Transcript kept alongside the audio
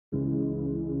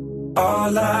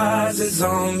All eyes is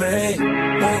on me.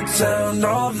 Won't tell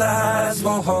no lies,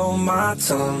 won't hold my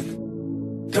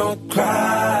tongue. Don't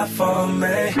cry for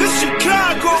me. This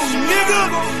Chicago, nigga.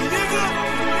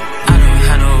 I don't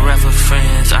have no rapper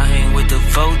friends, I hang with the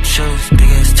Vultures. Big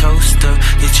ass toaster,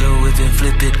 hit your whip and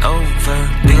flip it over.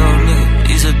 Big old nigga,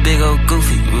 he's a big old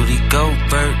goofy, Rudy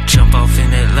Goldberg. Jump off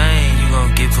in that lane, you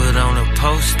gon' get put on a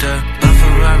poster. A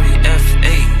Ferrari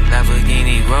F8,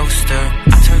 Lamborghini Roadster.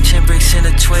 I turned 10 bricks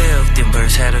into 12, them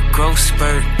birds had a growth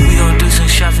spurt. We gon' do some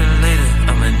shopping later,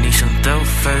 I'ma need some dough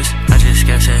first. I just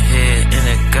got some head in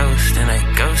a ghost, and that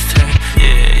ghost her.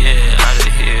 Yeah, out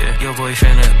of here. Your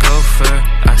boyfriend a gopher,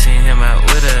 I seen him out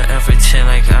with her and pretend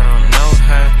like I don't know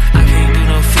her. I can't do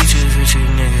no features with you,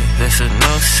 nigga, that's a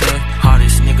no, sir.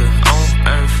 Hardest nigga on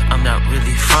earth, I'm not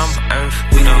really from earth.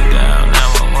 We don't dial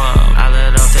 911, I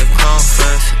let off that chrome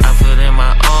first. I put in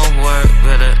my own work,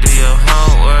 better do your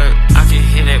homework. I can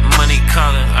hear that money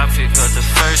calling, I pick up the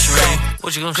first ring.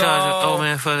 What you gon' charge an old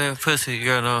man for that pussy,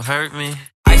 girl, don't hurt me.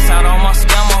 Iced out all my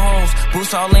scammer hoes,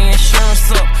 boost all the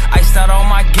insurance up. Iced out all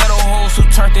my ghetto hoes who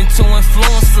turned into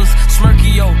influencers.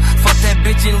 Smirky, yo, fuck that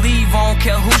bitch and leave, I don't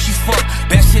care who she fuck.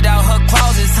 Best shit out her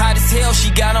closet's hot as hell,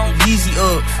 she got on Yeezy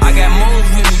up. I got moles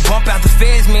with me, bump out the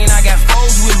feds, man, I got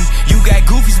foes with me. You got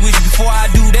goofies with you, before I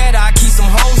do that, I keep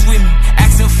some hoes with me.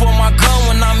 Asking for my gun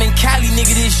when I'm in Cali,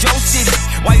 nigga, this your city.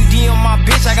 Why you DM my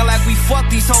bitch, I got like we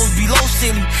fuck these hoes below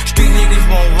silly. Street niggas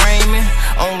won't rain me,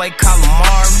 on like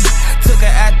calamari. Took her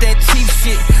at that cheap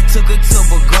shit, took her to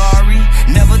Bulgari.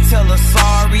 Never tell her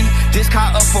sorry, this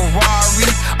car a Ferrari.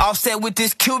 Offset with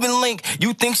this Cuban link,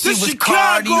 you think she was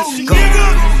Cardi. Go.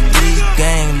 Three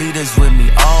gang leaders with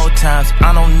me all times.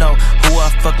 I don't know who I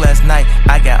fucked last night,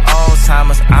 I got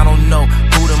Alzheimer's. I don't know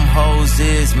who them hoes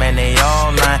is, man, they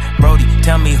all lying. Brody,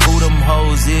 tell me who them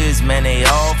hoes is, man, they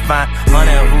all fine.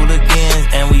 100 hooligans,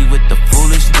 and we with the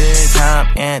foolish bitch.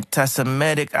 I'm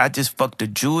anti-Semitic, I just fucked a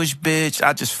Jewish bitch.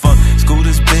 I just fucked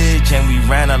Scooter's bitch, and we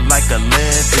ran her like a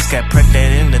Olympics. Got pregnant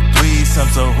in the threesome,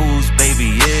 so whose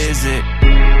baby is it?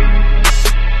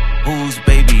 Whose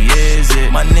baby is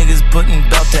it? My niggas putting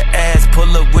belt to ass,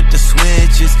 pull up with the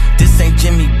switches. This ain't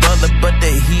Jimmy Butler, but the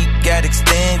heat got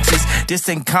extensions. This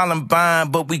ain't Columbine,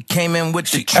 but we came in with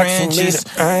the trenches.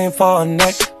 I ain't for a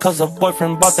neck, cause her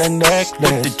boyfriend bought that necklace.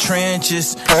 With the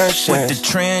trenches, with the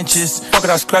trenches. Fuck it,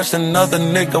 I scratched another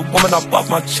nigga, woman up off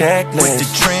my checklist. With the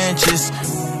trenches.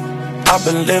 I've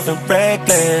been living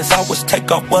reckless. I wish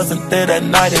takeoff wasn't there that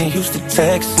night in Houston,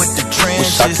 Texas. With the trenches.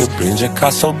 Wish I could bring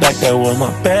Picasso back, that was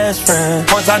my best friend.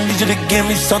 Once I need you to give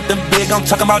me something big, I'm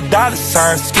talking about dollar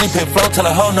signs. Skinny pit flow, tell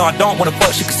her, ho, no, I don't wanna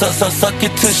fuck. She can suck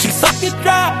it till she suck it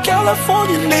dry.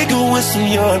 California nigga with some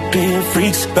European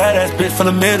freaks. Badass bitch from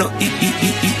the middle,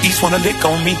 east wanna lick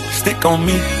on me, stick on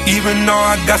me. Even though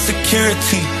I got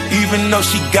security, even though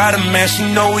she got a man, she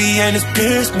know he ain't as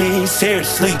pure as me,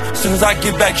 seriously. Soon as I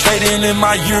get back trading in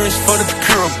my euros for the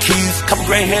Puro keys. Couple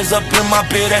gray hairs up in my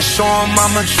beard, that showing my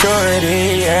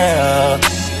maturity, yeah.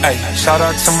 Hey, shout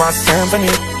out to my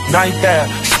symphony. Night there,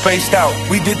 spaced out.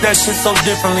 We did that shit so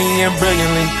differently and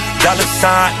brilliantly. Dollar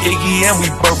sign Iggy and we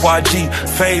birth YG.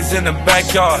 Phase in the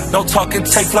backyard, no talking,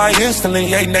 take flight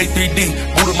instantly. 8 and 8 3D.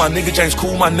 Buddha, my nigga James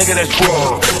Cool, my nigga that's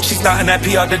cool. She's not in that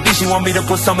PR to D, she want me to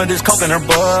put some of this coke in her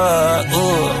butt.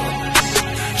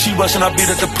 She rushing, I beat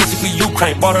up the pussy for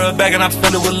Ukraine. Bought her a bag and I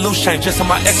filled it with loose change. Just on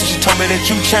my ex and she told me that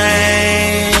you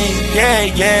changed.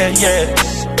 Yeah.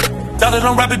 Dollar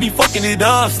don't rap it, be fucking it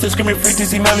up. Still screaming free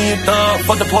Dizzy, Melly and Thug.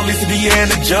 Fuck the police, the DA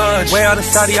and the judge. Way out of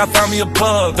Saudi, I found me a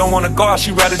plug. Don't wanna go out, she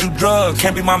rather do drugs.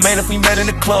 Can't be my man if we met in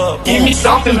the club. Give me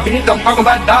something big, I'm talking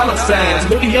about dollar signs.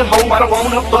 Look at your hoe, I don't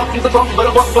wanna fuck. You's a fuck, but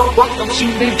a fuck. Don't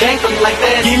shoot this gang something like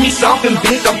that. Give me something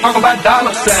big, I'm talking about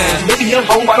dollar signs. Look at your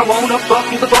hoe, I don't wanna fuck.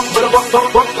 You's a fuck, but a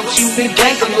fuck. Don't shoot this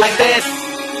gang something like that.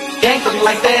 Gang something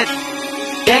like that.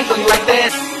 Gang something like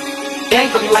that. Gang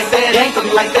something like that. Gang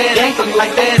something like that. Gang something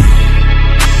like that.